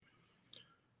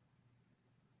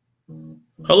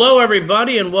Hello,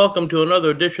 everybody, and welcome to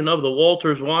another edition of the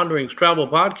Walters Wanderings Travel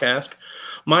Podcast.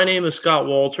 My name is Scott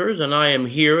Walters, and I am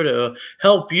here to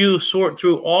help you sort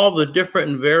through all the different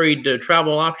and varied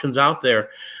travel options out there.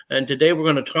 And today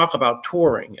we're going to talk about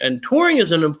touring. And touring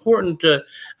is an important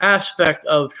aspect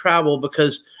of travel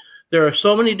because there are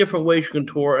so many different ways you can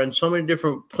tour and so many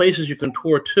different places you can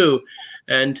tour to.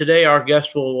 And today our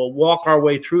guest will walk our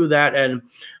way through that. And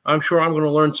I'm sure I'm going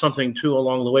to learn something too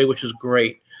along the way, which is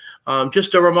great.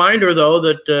 Just a reminder, though,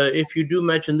 that if you do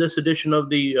mention this edition of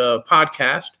the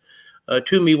podcast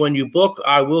to me when you book,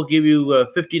 I will give you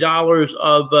 $50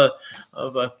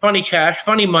 of funny cash,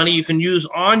 funny money you can use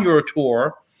on your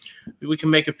tour. We can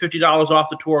make it $50 off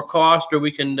the tour cost, or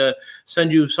we can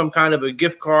send you some kind of a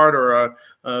gift card or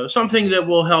something that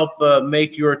will help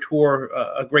make your tour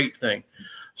a great thing.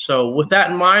 So with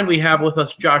that in mind, we have with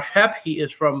us Josh Hepp. He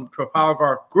is from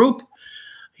Trafalgar Group.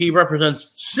 He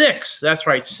represents six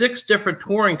different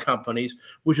touring companies,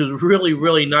 which is really,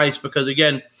 really nice because,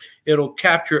 again, it'll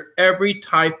capture every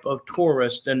type of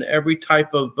tourist and every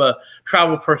type of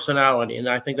travel personality. And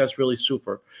I think that's really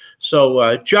super.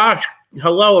 So, Josh,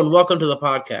 hello and welcome to the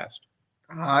podcast.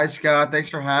 Hi, Scott. Thanks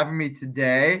for having me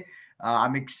today.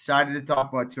 I'm excited to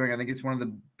talk about touring. I think it's one of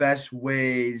the best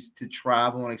ways to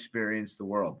travel and experience the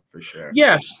world, for sure.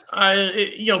 Yes, a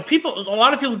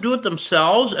lot of people do it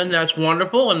themselves, and that's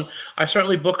wonderful. And I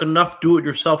certainly book enough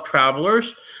do-it-yourself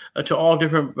travelers to all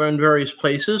different and various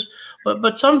places.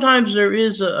 But sometimes there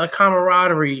is a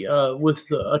camaraderie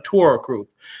with a tour group.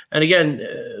 And again,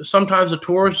 sometimes the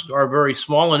tours are very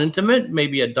small and intimate,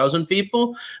 maybe a dozen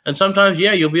people. And sometimes,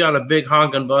 you'll be on a big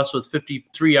honking bus with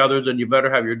 53 others, and you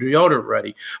better have your deodorant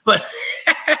ready. But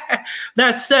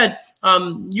that said,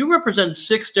 you represent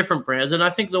six different brands, and I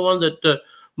think the one that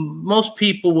most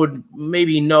people would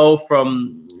maybe know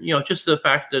from, just the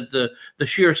fact that the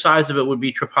sheer size of it would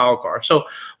be Trafalgar. So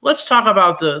let's talk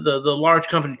about the large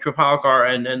company Trafalgar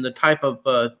and the type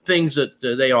of things that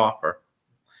they offer.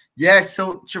 Yeah,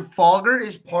 so Trafalgar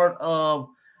is part of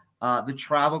the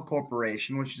Travel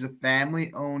Corporation, which is a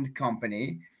family-owned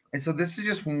company. And so this is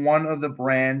just one of the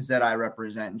brands that I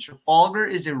represent. And Trafalgar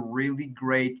is a really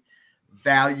great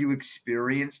value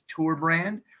experience tour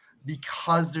brand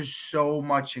because there's so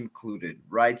much included,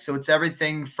 right? So it's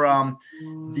everything from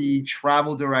the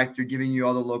travel director giving you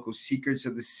all the local secrets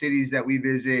of the cities that we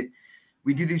visit.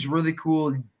 We do these really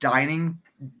cool dining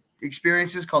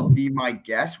experiences called Be My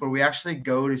Guest, where we actually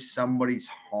go to somebody's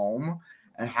home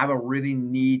and have a really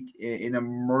neat and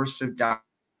immersive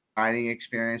dining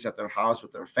experience at their house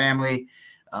with their family.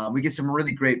 We get some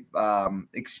really great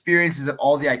experiences at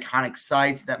all the iconic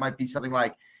sites. That might be something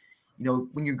like,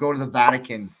 when you go to the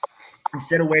Vatican,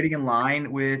 instead of waiting in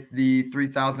line with the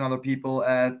 3,000 other people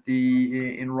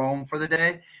in Rome for the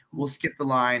day, we'll skip the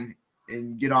line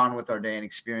and get on with our day and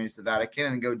experience the Vatican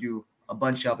and then go do a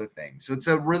bunch of other things. So it's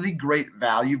a really great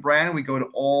value brand. We go to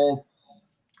all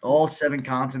seven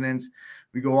continents.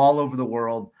 We go all over the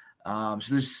world. So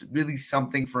there's really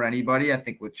something for anybody, I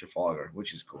think, with Trafalgar,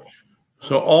 which is cool.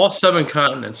 So all seven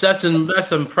continents. That's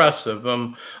impressive.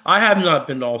 I have not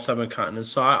been to all seven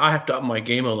continents, so I have to up my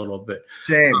game a little bit.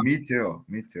 Same. Me too.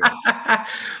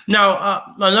 Now,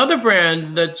 another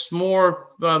brand that's more,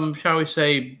 shall we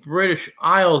say, British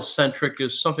Isles centric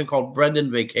is something called Brendan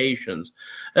Vacations.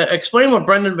 Explain what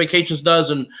Brendan Vacations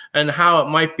does and how it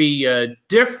might be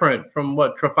different from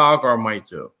what Trafalgar might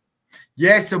do.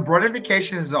 Yeah. So Brendan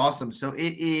Vacations is awesome. So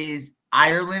it is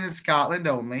Ireland and Scotland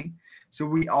only. So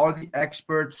we are the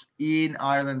experts in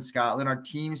Ireland, Scotland. Our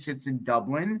team sits in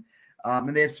Dublin, and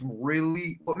they have some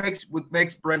really what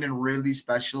makes Brendan really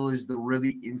special is the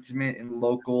really intimate and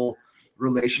local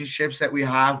relationships that we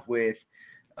have with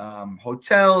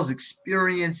hotels,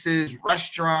 experiences,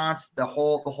 restaurants, the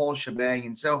whole shebang.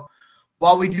 And so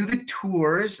while we do the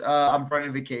tours on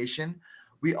Brendan Vacation,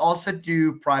 we also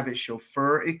do private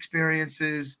chauffeur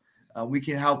experiences. We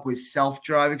can help with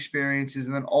self-drive experiences,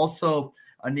 and then also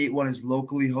a neat one is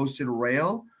locally hosted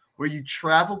rail, where you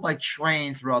travel by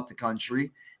train throughout the country,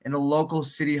 and a local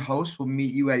city host will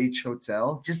meet you at each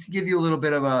hotel, just to give you a little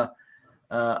bit of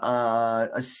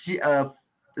the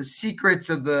secrets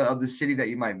of the city that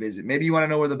you might visit. Maybe you want to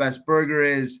know where the best burger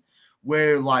is,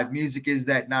 where live music is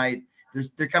that night.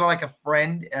 They're kind of like a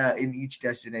friend in each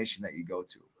destination that you go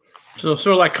to. So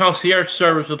sort of like concierge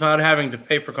service without having to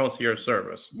pay for concierge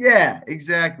service. Yeah,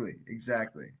 exactly.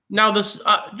 Now, this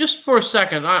just for a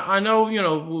second, I know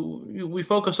we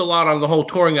focus a lot on the whole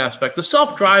touring aspect, the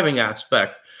self-driving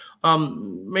aspect.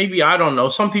 Maybe I don't know.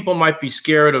 Some people might be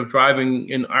scared of driving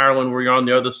in Ireland where you're on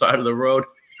the other side of the road.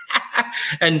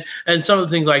 and some of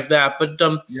the things like that. But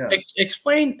Yeah.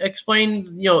 explain,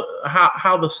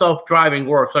 how the self-driving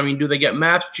works. I mean, do they get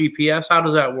maps, GPS? How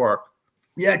does that work?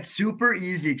 Yeah, it's super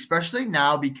easy, especially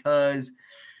now because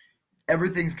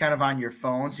everything's kind of on your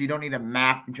phone, so you don't need a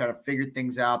map and try to figure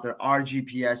things out. There are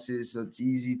GPSs, so it's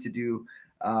easy to do.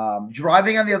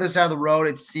 Driving on the other side of the road,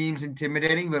 it seems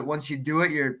intimidating, but once you do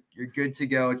it, you're good to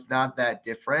go. It's not that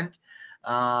different.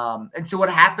 And so what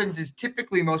happens is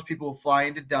typically most people will fly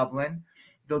into Dublin.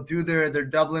 They'll do their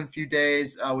Dublin few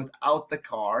days without the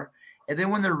car, and then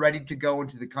when they're ready to go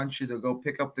into the country, they'll go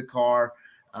pick up the car.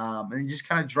 And then just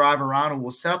kind of drive around, and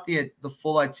we'll set up the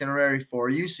full itinerary for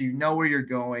you, so you know where you're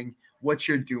going, what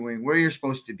you're doing, where you're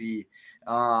supposed to be.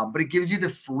 But it gives you the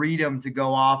freedom to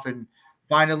go off and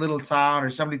find a little town, or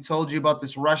somebody told you about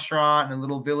this restaurant in a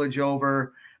little village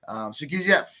over. So it gives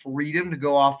you that freedom to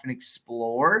go off and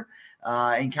explore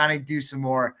and kind of do some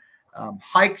more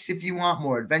hikes if you want,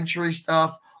 more adventurous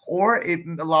stuff, or it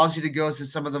allows you to go to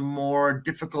some of the more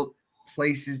difficult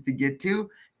places to get to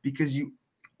because you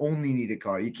only need a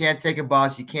car. You can't take a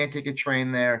bus. You can't take a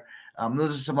train there.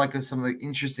 Those are some of the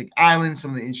interesting islands, some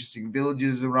of the interesting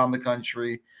villages around the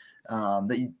country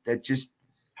that just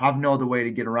have no other way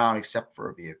to get around except for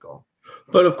a vehicle.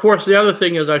 But of course, the other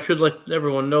thing is I should let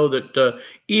everyone know that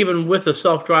even with a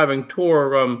self-driving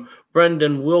tour,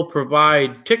 Brendan will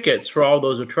provide tickets for all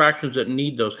those attractions that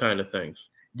need those kind of things.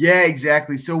 Yeah,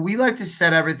 exactly. So we like to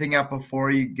set everything up before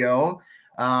you go.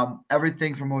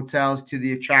 Everything from hotels to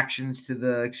the attractions to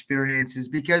the experiences,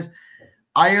 because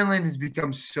Ireland has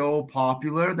become so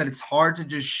popular that it's hard to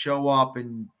just show up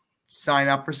and sign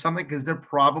up for something because they're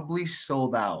probably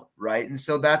sold out, right? And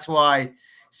so that's why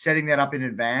setting that up in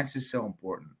advance is so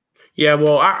important. Yeah,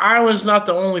 well, Ireland's not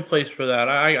the only place for that.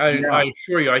 Yeah. I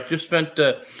assure you, I just spent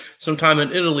some time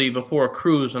in Italy before a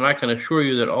cruise, and I can assure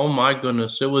you that, oh my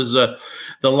goodness, it was the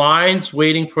lines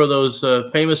waiting for those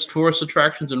famous tourist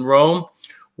attractions in Rome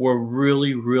were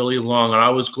really, really long. And I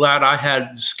was glad I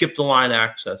had skipped the line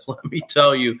access. Let me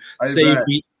tell you, saved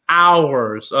me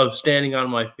hours of standing on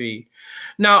my feet.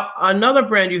 Now, another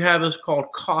brand you have is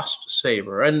called Cost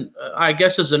Saver. And I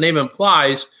guess as the name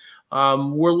implies,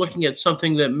 we're looking at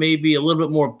something that may be a little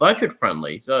bit more budget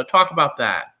friendly. So talk about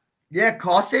that. Yeah,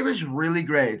 Cost Saver is really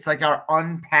great. It's like our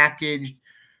unpackaged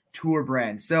tour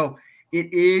brand. So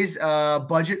it is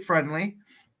budget friendly.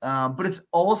 But it's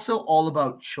also all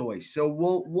about choice. So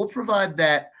we'll provide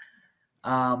that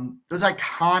those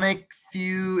iconic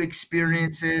few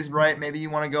experiences, right? Maybe you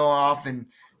want to go off and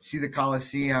see the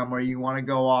Colosseum, or you want to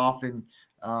go off and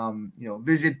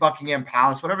visit Buckingham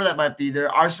Palace, whatever that might be.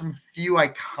 There are some few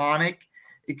iconic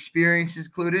experiences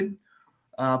included,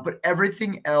 but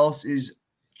everything else is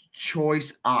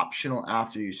choice optional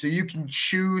after you. So you can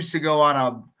choose to go on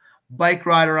a bike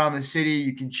ride around the city.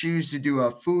 You can choose to do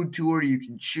a food tour. You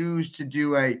can choose to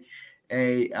do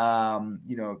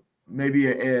maybe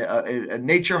a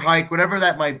nature hike, whatever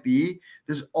that might be.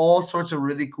 There's all sorts of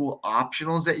really cool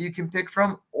optionals that you can pick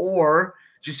from, or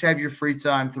just have your free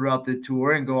time throughout the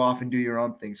tour and go off and do your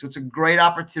own thing. So it's a great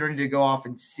opportunity to go off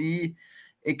and see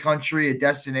a country, a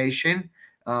destination,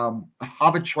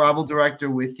 have a travel director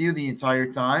with you the entire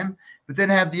time, but then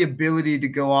have the ability to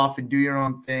go off and do your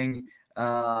own thing.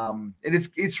 And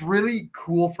it's really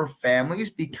cool for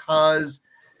families because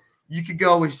you could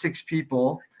go with 6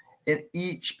 people and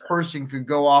each person could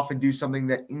go off and do something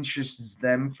that interests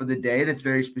them for the day that's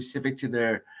very specific to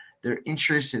their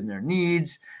interests and their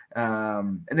needs,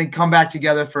 and then come back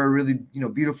together for a really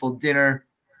beautiful dinner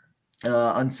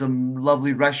on some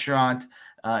lovely restaurant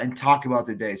and talk about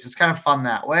their day. So it's kind of fun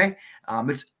that way.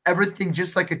 It's everything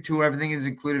just like a tour. Everything is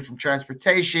included, from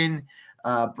transportation,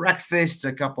 breakfast,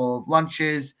 a couple of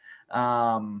lunches,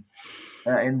 and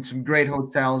some great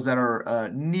hotels that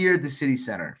are near the city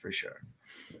center for sure.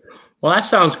 Well, that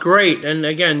sounds great. And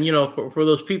again, for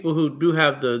those people who do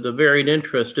have the varied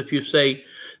interest, if you say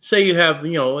you have,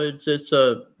 it's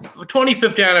a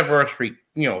 25th anniversary,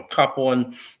 couple,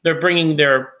 and they're bringing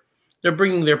their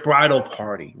bridal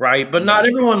party, right? But not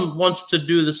everyone wants to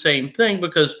do the same thing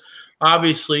because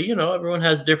obviously, everyone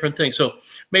has different things. So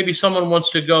maybe someone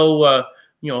wants to go,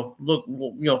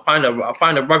 find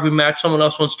a rugby match. Someone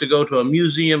else wants to go to a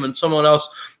museum, and someone else,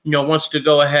 wants to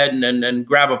go ahead and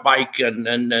grab a bike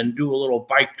and do a little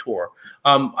bike tour.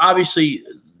 Obviously,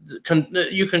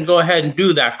 you can go ahead and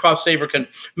do that. Cost Saver can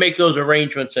make those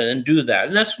arrangements and do that,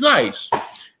 and that's nice.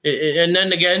 And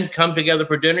then again, come together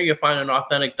for dinner. You find an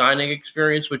authentic dining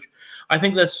experience, which I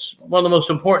think that's one of the most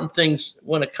important things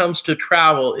when it comes to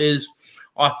travel is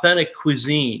authentic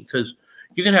cuisine, because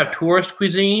you can have tourist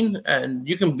cuisine and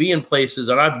you can be in places,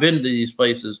 and I've been to these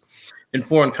places, in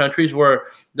foreign countries where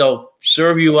they'll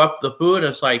serve you up the food.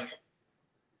 It's like,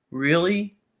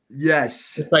 really?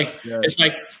 Yes. It's like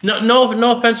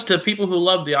no offense to people who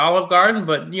love the Olive Garden,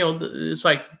 but it's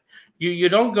like you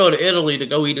don't go to Italy to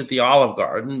go eat at the Olive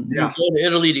Garden. Yeah, you go to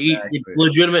Italy to exactly. eat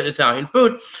legitimate Italian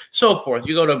food, so forth.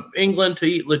 You go to England to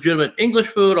eat legitimate English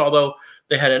food, although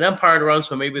they had an empire to run,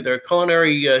 so maybe their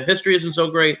culinary history isn't so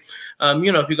great.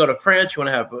 If you go to France, you want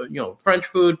to have French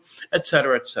food, et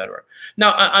cetera, et cetera.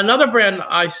 Now, another brand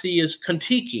I see is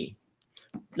Contiki.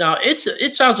 Now,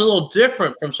 it sounds a little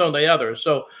different from some of the others.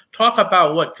 So talk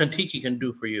about what Contiki can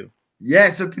do for you. Yeah,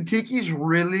 so Contiki is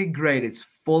really great. It's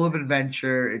full of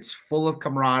adventure. It's full of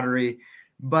camaraderie.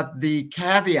 But the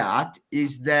caveat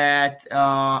is that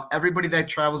everybody that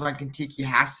travels on Contiki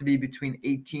has to be between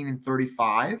 18 and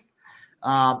 35.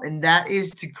 And that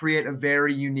is to create a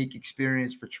very unique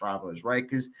experience for travelers, right?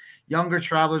 Because younger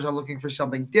travelers are looking for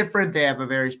something different. They have a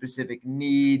very specific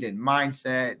need and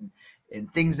mindset and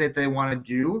things that they want to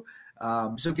do.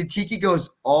 So Contiki goes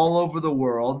all over the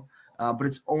world, but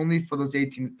it's only for those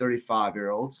 18 to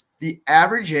 35-year-olds. The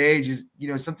average age is,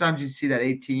 sometimes you see that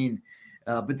 18,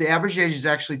 but the average age is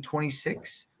actually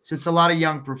 26. So it's a lot of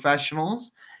young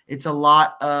professionals. It's a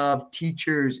lot of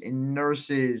teachers and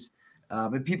nurses,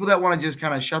 and people that want to just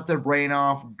kind of shut their brain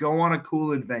off, go on a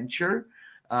cool adventure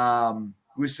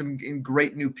with some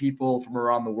great new people from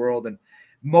around the world. And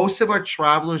most of our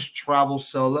travelers travel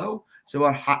solo. So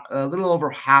about a little over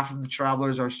half of the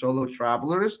travelers are solo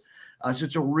travelers. So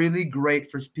it's a really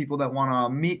great for people that want to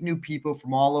meet new people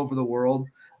from all over the world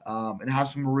and have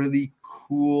some really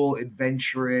cool,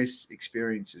 adventurous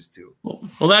experiences too.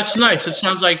 Well, that's nice. It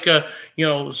sounds like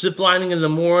zip lining in the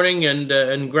morning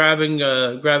and grabbing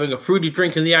a fruity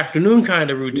drink in the afternoon kind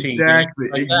of routine.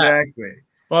 Exactly. That.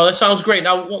 Well, that sounds great.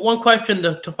 Now, one question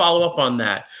to follow up on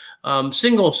that.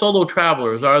 Single solo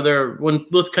travelers, are there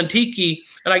with Contiki,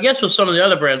 and I guess with some of the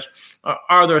other brands,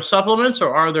 are there supplements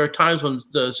or are there times when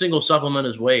the single supplement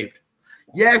is waived?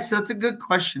 Yes, that's a good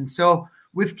question. So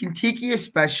with Contiki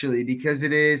especially, because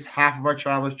it is half of our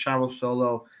travelers travel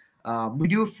solo, we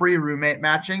do a free roommate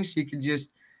matching. So you can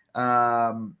just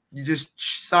you just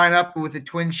sign up with a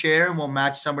twin share and we'll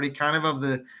match somebody kind of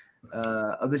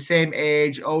the same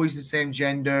age, always the same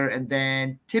gender, and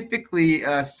then typically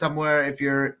somewhere if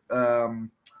you're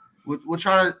we'll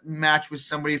try to match with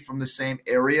somebody from the same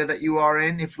area that you are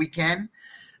in if we can.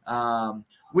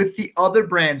 With the other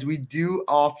brands, we do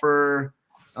offer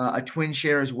a twin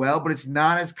share as well, but it's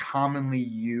not as commonly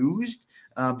used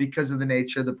because of the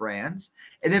nature of the brands.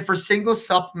 And then for single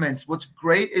supplements, what's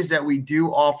great is that we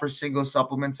do offer single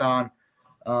supplements on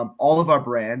all of our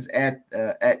brands at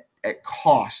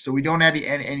cost. So we don't add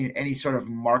any sort of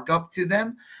markup to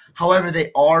them. However,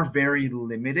 they are very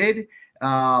limited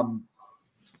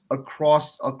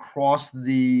across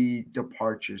the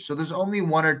departures. So there's only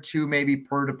one or two maybe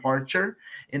per departure,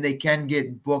 and they can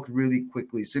get booked really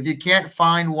quickly. So if you can't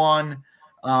find one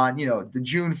on the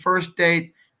June 1st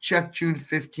date, check June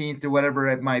 15th or whatever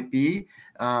it might be.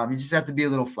 You just have to be a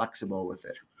little flexible with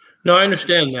it. No, I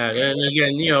understand that, and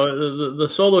again, the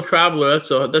solo traveler,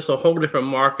 that's a whole different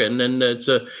market, and then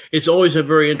it's always a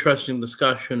very interesting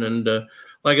discussion. And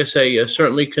like I say,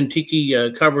 certainly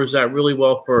Contiki covers that really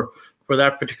well for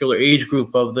that particular age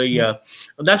group of the.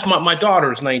 That's my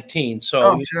daughter's 19,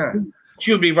 so sure.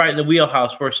 She would be right in the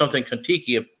wheelhouse for something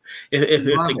Contiki if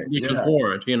the conditions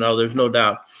warrant. There's no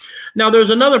doubt. Now, there's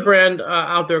another brand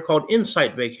out there called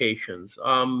Insight Vacations.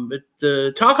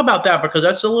 Talk about that, because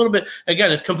that's a little bit,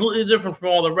 again, it's completely different from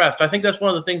all the rest. I think that's one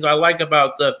of the things I like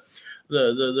about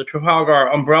the Trafalgar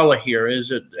umbrella here is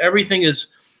that everything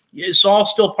it's all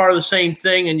still part of the same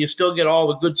thing, and you still get all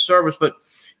the good service, but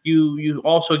you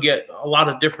also get a lot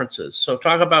of differences. So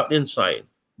talk about Insight.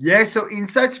 Yeah, so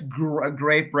Insight's a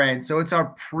great brand. So it's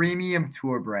our premium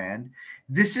tour brand.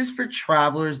 This is for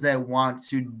travelers that want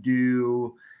to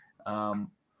do have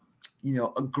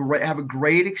a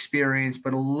great experience,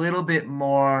 but a little bit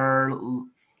more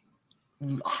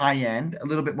high end, a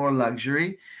little bit more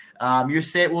luxury. We'll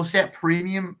stay at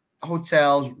premium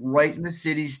hotels right in the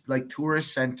city's like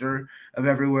tourist center of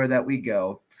everywhere that we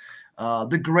go.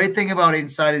 The great thing about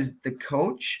Insight is the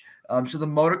coach. So the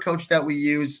motor coach that we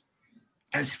use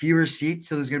has fewer seats,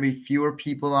 so there's going to be fewer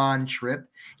people on trip.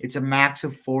 It's a max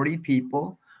of 40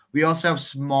 people. We also have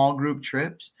small group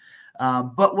trips.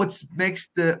 But what makes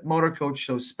the motor coach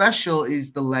so special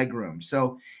is the legroom.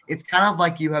 So it's kind of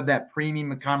like you have that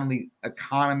premium economy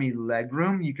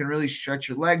legroom. You can really stretch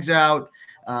your legs out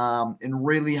and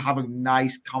really have a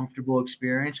nice, comfortable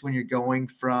experience when you're going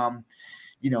from,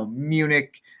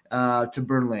 Munich to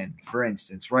Berlin, for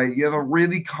instance, right? You have a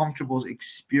really comfortable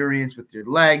experience with your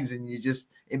legs, and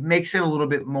it makes it a little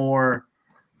bit more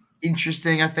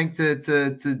interesting, I think, to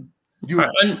do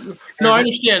it. No, I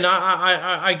understand.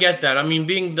 I get that. I mean,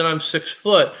 being that I'm 6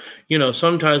 foot,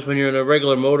 sometimes when you're in a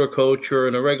regular motor coach or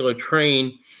in a regular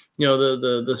train,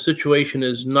 the situation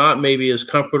is not maybe as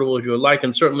comfortable as you would like,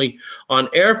 and certainly on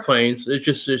airplanes, it's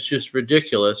just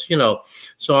ridiculous,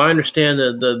 So I understand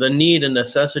the need and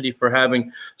necessity for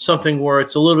having something where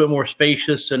it's a little bit more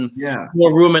spacious and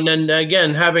more room, and then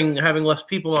again, having less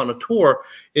people on a tour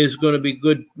is going to be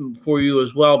good for you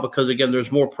as well, because again,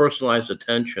 there's more personalized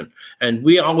attention, and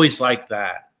we always like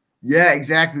that. Yeah,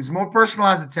 exactly. There's more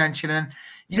personalized attention, and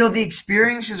the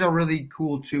experiences are really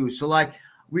cool too. So like,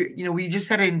 we just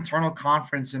had an internal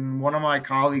conference, and one of my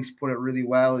colleagues put it really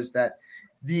well, is that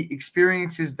the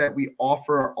experiences that we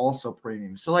offer are also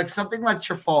premium. So like something like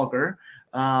Trafalgar,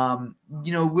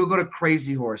 we'll go to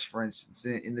Crazy Horse, for instance,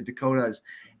 in the Dakotas.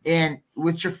 And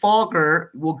with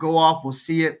Trafalgar, we'll go off, we'll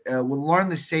see it, we'll learn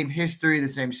the same history, the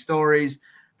same stories,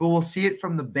 but we'll see it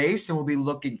from the base, and we'll be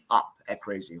looking up at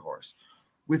Crazy Horse.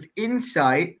 With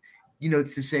Insight,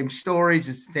 it's the same stories,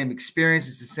 it's the same experience,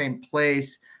 it's the same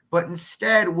place. But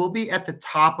instead, we'll be at the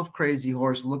top of Crazy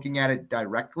Horse looking at it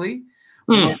directly,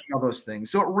 all those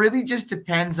things. So it really just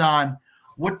depends on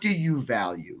what do you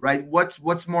value, right?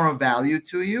 What's more of value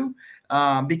to you?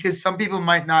 Because some people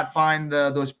might not find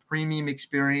those premium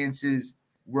experiences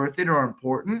worth it or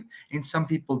important, and some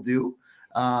people do.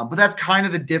 But that's kind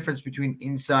of the difference between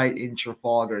Insight and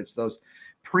Trafalgar. It's those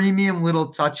premium little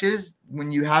touches.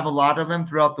 When you have a lot of them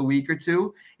throughout the week or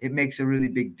two, it makes a really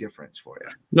big difference for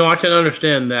you. No, I can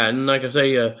understand that, and like I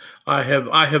say, I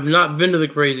have not been to the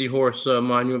Crazy Horse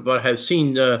Monument, but I have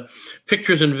seen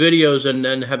pictures and videos,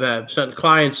 and have sent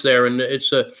clients there, and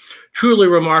it's a truly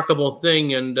remarkable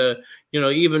thing. And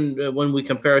even when we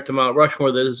compare it to Mount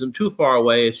Rushmore, that isn't too far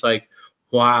away, it's like,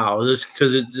 wow,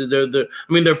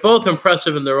 they're both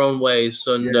impressive in their own ways,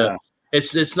 and.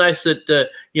 It's nice that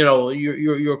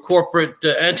your corporate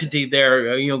entity there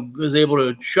is able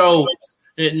to show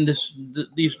in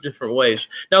these different ways.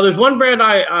 Now, there's one brand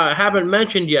I haven't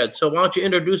mentioned yet, so why don't you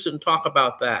introduce it and talk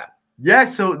about that? Yeah,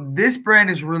 so this brand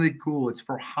is really cool. It's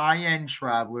for high-end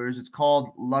travelers. It's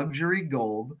called Luxury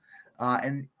Gold,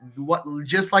 and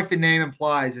just like the name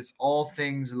implies, it's all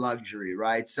things luxury,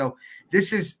 right? So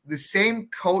this is the same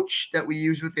coach that we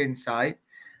use with Insight.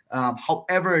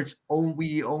 However,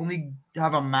 we only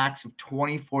have a max of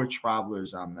 24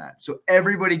 travelers on that. So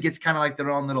everybody gets kind of like their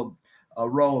own little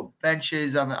row of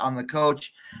benches on the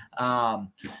coach.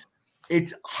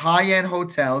 It's high-end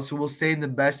hotels, so we'll stay in the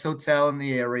best hotel in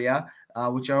the area,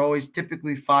 which are always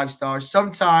typically 5 stars.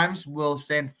 Sometimes we'll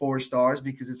stay in 4 stars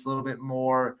because it's a little bit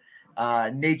more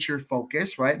nature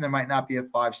focused, right? And there might not be a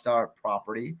 5-star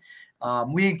property.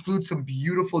 We include some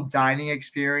beautiful dining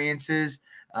experiences.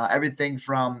 Everything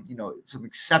from some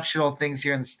exceptional things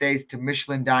here in the States to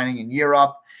Michelin dining in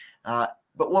Europe. But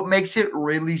what makes it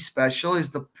really special is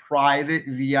the private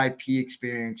VIP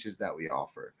experiences that we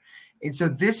offer. And so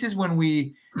this is when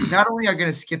we not only are going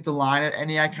to skip the line at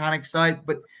any iconic site,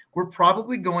 but we're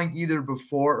probably going either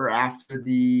before or after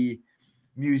the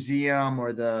museum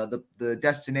or the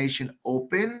destination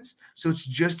opens. So it's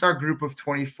just our group of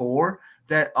 24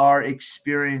 that are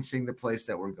experiencing the place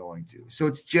that we're going to. So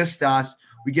it's just us.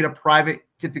 We get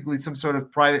typically some sort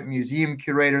of private museum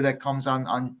curator that comes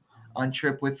on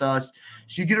trip with us.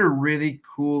 So you get a really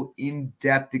cool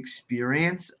in-depth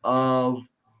experience of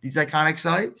these iconic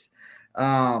sites.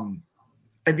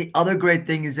 And the other great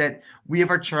thing is that we have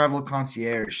our travel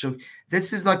concierge. So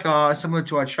this is like similar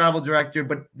to our travel director,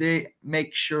 but they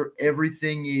make sure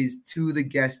everything is to the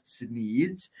guest's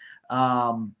needs.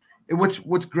 And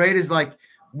what's great is like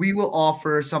we will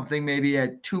offer something maybe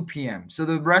at 2 p.m. So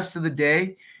the rest of the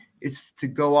day is to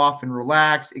go off and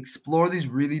relax, explore these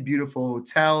really beautiful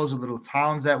hotels or little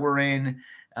towns that we're in.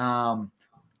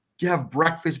 You have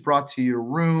breakfast brought to your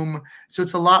room. So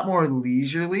it's a lot more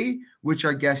leisurely, which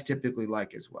our guests typically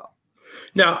like as well.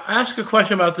 Now, ask a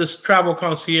question about this travel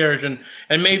concierge, and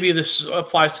maybe this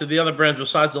applies to the other brands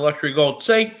besides the Luxury Gold.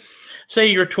 Say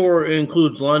your tour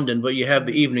includes London, but you have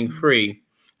the evening free,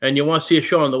 and you want to see a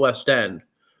show on the West End.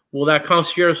 Will that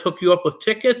concierge hook you up with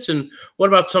tickets? And what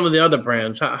about some of the other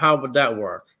brands? How would that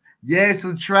work? Yeah,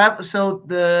 so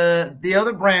the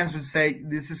other brands would say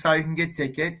this is how you can get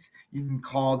tickets. You can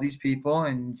call these people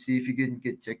and see if you can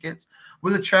get tickets.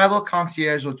 Well, the travel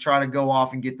concierge will try to go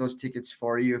off and get those tickets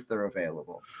for you if they're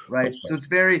available, right? Okay. So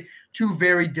it's two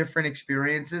very different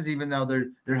experiences, even though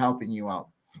they're helping you out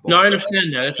No, I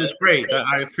understand that. It's great.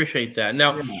 I appreciate that.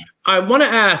 Now, Yeah. I want to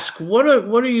ask, what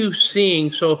are you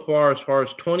seeing so far as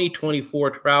 2024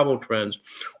 travel trends?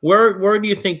 Where do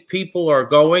you think people are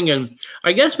going? And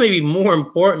I guess maybe more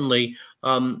importantly,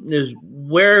 is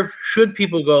where should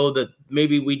people go that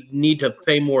maybe we need to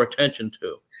pay more attention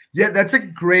to? Yeah, that's a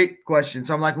great question.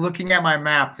 So I'm like looking at my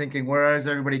map, thinking, where is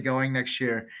everybody going next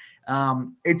year?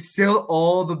 It's still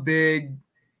all the big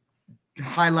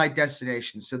highlight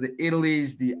destinations. So the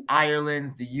Italy's, the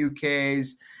Ireland's, the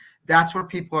UK's, that's where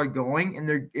people are going. And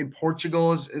they're in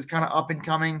Portugal is kind of up and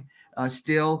coming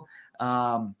still.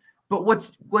 But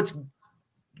what's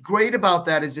great about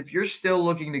that is if you're still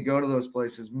looking to go to those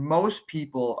places, most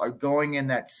people are going in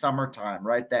that summertime,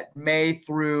 right? That May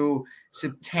through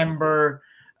September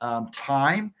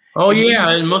time. Oh And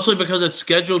yeah, and mostly because it's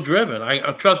schedule driven. I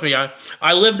trust me.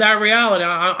 I live that reality.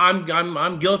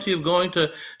 I'm guilty of going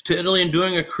to Italy and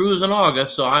doing a cruise in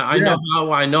August, so I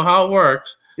know how it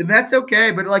works. And that's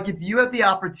okay. But like if you have the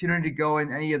opportunity to go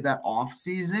in any of that off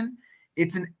season,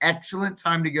 it's an excellent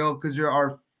time to go because there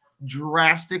are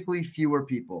drastically fewer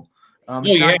people.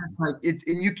 It's not just like it's,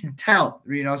 and you can tell,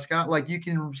 Scott, like you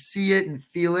can see it and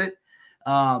feel it.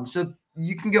 So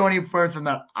you can go anywhere from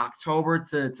that October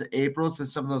to April to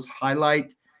some of those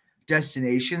highlight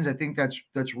destinations. I think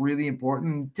that's really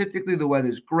important. Typically the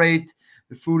weather's great,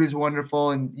 the food is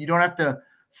wonderful, and you don't have to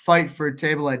fight for a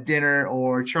table at dinner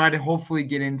or try to hopefully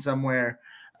get in somewhere.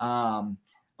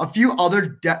 A few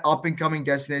other up and coming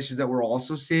destinations that we're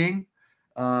also seeing,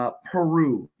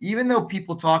 Peru. Even though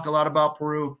people talk a lot about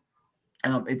Peru,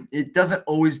 it doesn't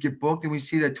always get booked, and we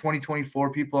see that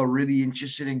 2024 people are really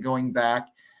interested in going back,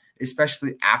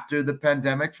 especially after the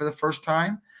pandemic for the first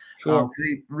time. Sure.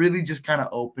 They really just kind of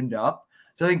opened up.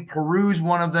 So I think Peru's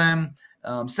one of them.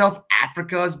 South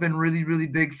Africa has been really, really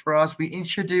big for us. We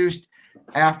introduced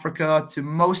Africa to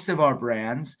most of our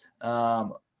brands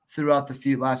throughout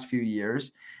the last few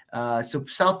years. So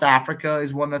South Africa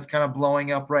is one that's kind of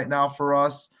blowing up right now for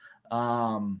us.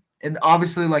 And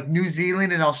obviously like New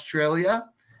Zealand and Australia,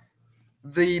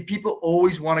 the people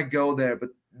always want to go there, but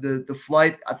the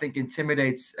flight, I think,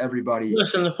 intimidates everybody.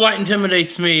 Listen, the flight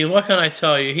intimidates me. What can I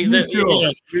tell you? Me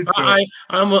too. I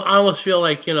almost feel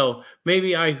like,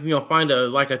 maybe I, find a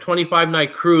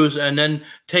 25-night cruise and then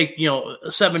take,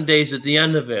 7 days at the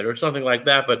end of it or something like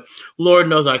that. But Lord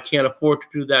knows I can't afford to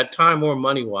do that time or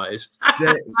money wise.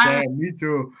 Me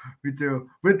too.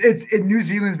 But New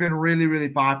Zealand's been really, really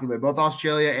popular, both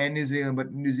Australia and New Zealand,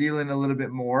 but New Zealand a little bit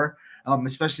more,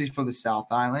 especially for the South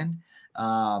Island.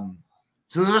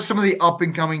 So those are some of the up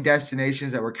and coming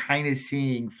destinations that we're kind of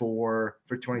seeing for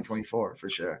 2024 for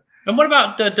sure. And what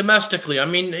about domestically? I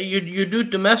mean, you do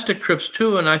domestic trips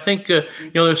too, and I think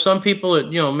there's some people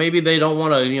that maybe they don't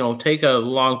want to take a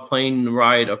long plane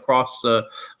ride across an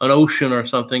ocean or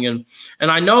something. And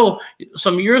I know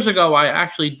some years ago I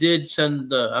actually did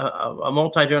send a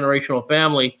multi-generational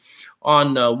family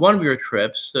on one of your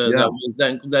trips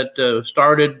that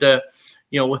started.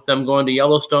 With them going to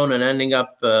Yellowstone and ending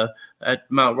up at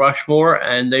Mount Rushmore,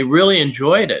 and they really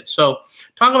enjoyed it. So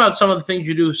talk about some of the things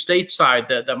you do stateside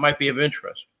that might be of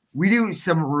interest. We do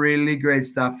some really great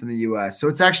stuff in the U.S. So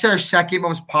it's actually our second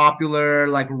most popular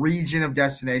region of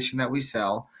destination that we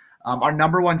sell. Our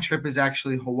number one trip is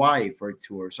actually Hawaii for a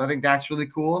tour. So I think that's really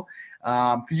cool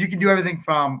because you can do everything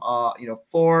from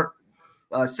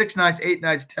 6 nights, 8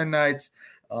 nights, 10 nights,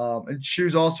 and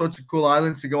choose all sorts of cool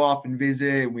islands to go off and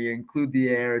visit. We include the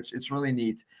air. It's really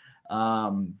neat.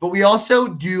 But we also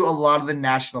do a lot of the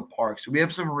national parks. So we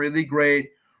have some really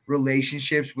great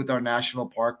relationships with our national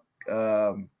park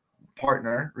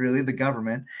partner, really the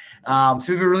government. So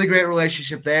we have a really great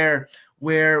relationship there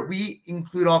where we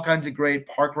include all kinds of great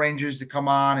park rangers to come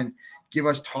on and give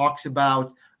us talks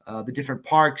about the different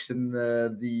parks and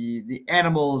the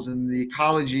animals and the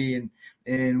ecology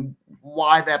and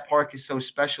why that park is so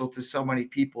special to so many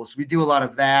people. So we do a lot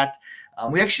of that.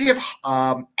 We actually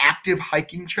have active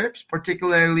hiking trips,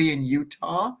 particularly in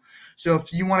Utah. So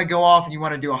if you want to go off and you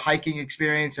want to do a hiking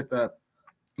experience at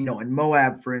in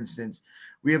Moab, for instance,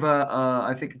 we have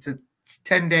I think it's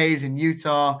 10 days in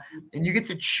Utah, and you get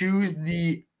to choose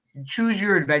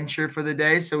your adventure for the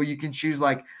day. So you can choose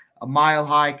like a mile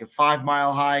hike, a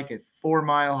 5-mile hike, a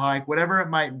 4-mile hike, whatever it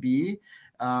might be.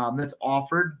 That's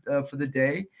offered for the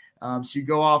day. So you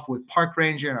go off with park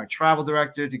ranger and our travel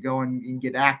director to go and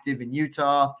get active in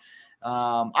Utah.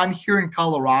 I'm here in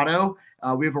Colorado.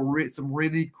 We have some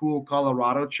really cool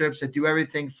Colorado trips that do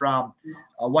everything from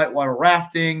whitewater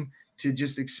rafting to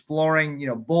just exploring,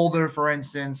 Boulder, for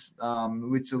instance,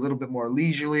 which is a little bit more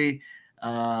leisurely.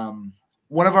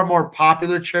 One of our more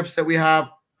popular trips that we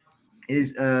have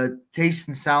is Taste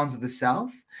and Sounds of the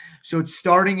South. So it's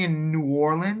starting in New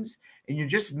Orleans, and you're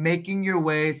just making your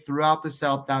way throughout the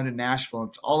South down to Nashville.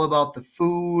 It's all about the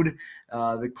food,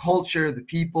 the culture, the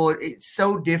people. It's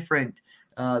so different.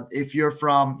 If you're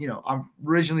from, I'm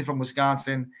originally from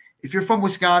Wisconsin. If you're from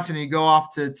Wisconsin and you go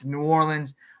off to New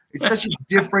Orleans, it's such a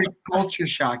different culture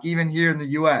shock, even here in the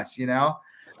U.S.,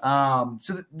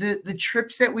 So the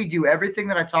trips that we do, everything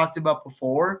that I talked about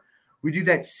before, we do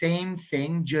that same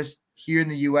thing just here in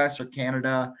the U.S. or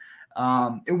Canada.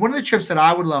 And one of the trips that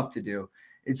I would love to do,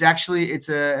 it's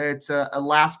a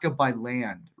Alaska by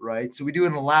land, right? So we do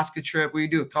an Alaska trip. We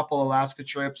do a couple Alaska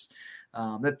trips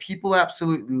that people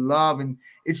absolutely love, and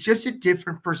it's just a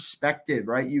different perspective,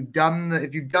 right? If you've done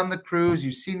the cruise,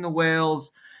 you've seen the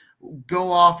whales.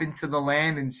 Go off into the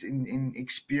land and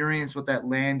experience what that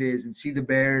land is, and see the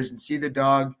bears and see the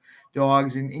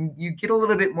dogs, and you get a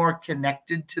little bit more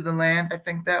connected to the land, I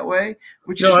think, that way,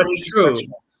 which is really true.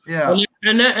 special. Yeah.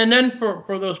 And then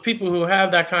for those people who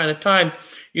have that kind of time,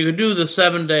 you could do the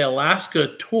 7-day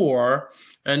Alaska tour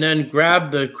and then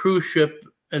grab the cruise ship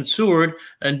and Seward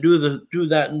and do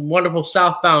that wonderful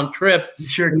southbound trip.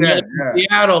 Sure can, yeah.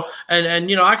 Seattle, and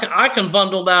I can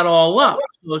bundle that all up.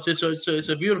 So it's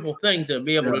a beautiful thing to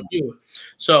be able to do.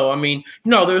 So I mean,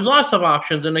 there's lots of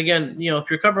options, and again, if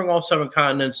you're covering all 7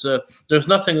 continents, there's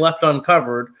nothing left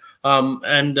uncovered.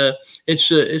 And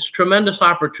it's a tremendous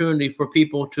opportunity for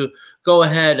people to go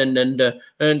ahead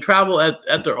and travel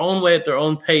at their own way, at their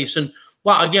own pace. And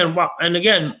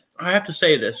again, I have to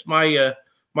say this: my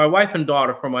wife and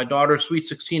daughter, for my daughter's Sweet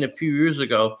 16 a few years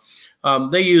ago,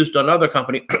 they used another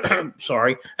company.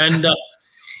 Sorry, and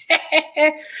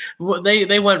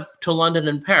they went to London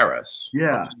and Paris.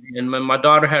 Yeah, and my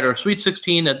daughter had her Sweet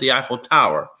 16 at the Eiffel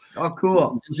Tower. Oh,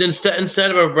 cool!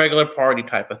 Instead of a regular party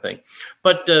type of thing.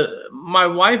 But my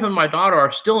wife and my daughter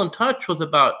are still in touch with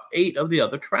about 8 of the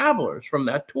other travelers from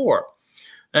that tour.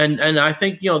 And I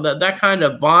think that kind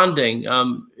of bonding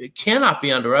it cannot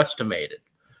be underestimated.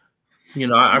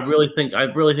 I really think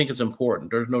it's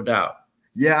important. There's no doubt.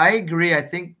 Yeah, I agree. I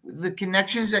think the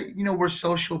connections that we're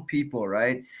social people,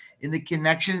 right? And the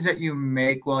connections that you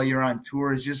make while you're on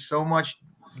tour is just so much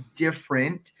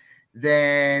different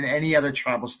than any other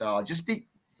travel style. Just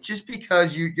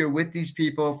because you're with these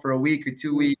people for a week or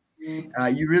 2 weeks,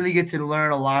 you really get to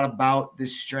learn a lot about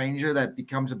this stranger that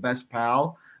becomes a best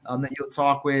pal that you'll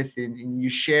talk with, and you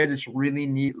share this really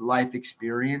neat life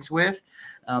experience with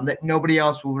that nobody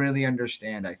else will really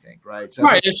understand, I think, right? So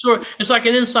right. It's like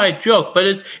an inside joke, but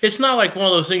it's not like one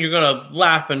of those things you're going to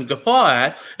laugh and guffaw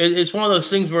at. It's one of those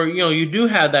things where, you do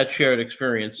have that shared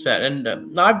experience set.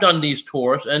 And I've done these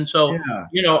tours. And so,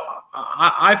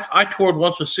 I toured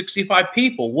once with 65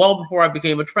 people well before I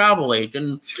became a travel agent.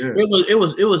 And sure. It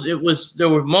was there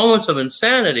were moments of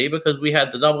insanity because we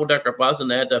had the double-decker bus and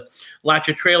they had to latch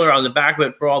a trailer on the back of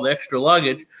it for all the extra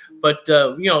luggage. But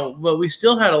but we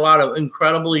still had a lot of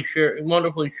wonderfully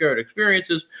shared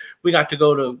experiences. We got to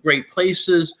go to great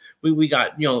places. We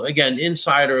got again,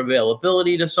 insider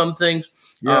availability to some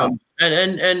things. Yeah.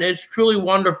 And it's truly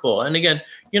wonderful. And again,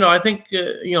 I think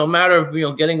a matter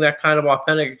of getting that kind of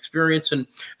authentic experience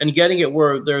and getting it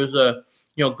where there's a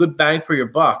good bang for your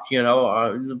buck.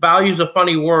 Value is a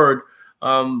funny word.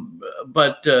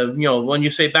 But when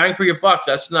you say bang for your buck,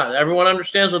 that's not everyone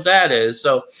understands what that is.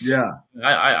 So yeah,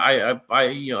 I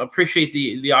appreciate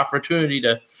the opportunity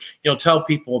to tell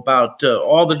people about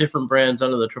all the different brands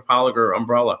under the Trafalgar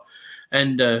umbrella.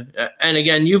 And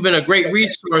again, you've been a great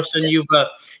resource, and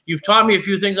you've taught me a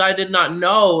few things I did not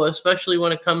know, especially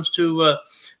when it comes to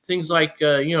things like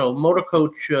motor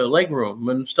coach legroom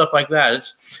and stuff like that.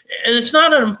 It's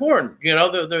not unimportant.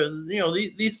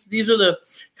 These are the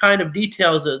kind of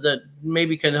details that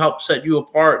maybe can help set you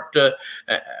apart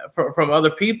from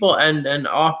other people and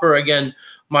offer again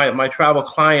my travel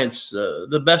clients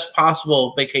the best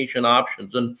possible vacation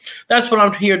options. And that's what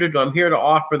I'm here to do. I'm here to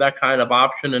offer that kind of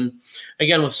option. And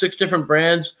again, with 6 different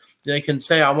brands, they can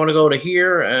say, I want to go to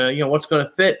here, what's going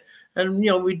to fit. And,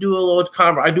 we do a little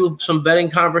I do some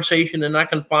vetting conversation, and I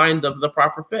can find the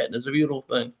proper fit. It's a beautiful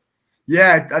thing.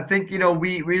 Yeah, I think,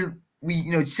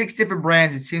 we 6 different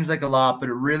brands, it seems like a lot, but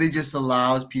it really just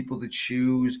allows people to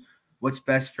choose what's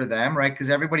best for them, right? Because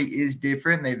everybody is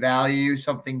different. They value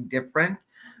something different.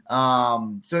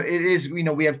 So it is,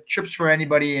 we have trips for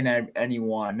anybody and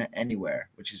anyone, anywhere,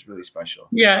 which is really special.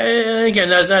 Yeah, and again,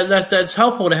 that's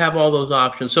helpful to have all those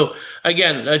options. So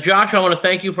again, Josh, I want to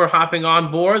thank you for hopping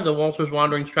on board the Walters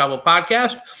Wanderings Travel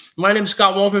Podcast. My name is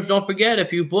Scott Walters. Don't forget,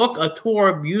 if you book a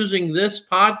tour using this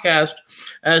podcast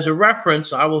as a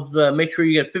reference, I will make sure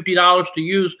you get $50 to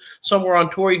use somewhere on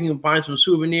tour. You can find some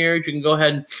souvenirs. You can go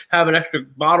ahead and have an extra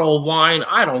bottle of wine.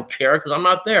 I don't care because I'm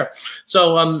not there.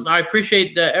 So I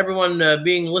appreciate everyone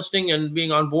listening and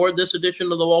being on board this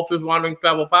edition of the Walters Wanderings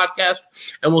Travel Podcast.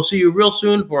 And we'll see you real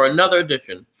soon for another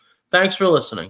edition. Thanks for listening.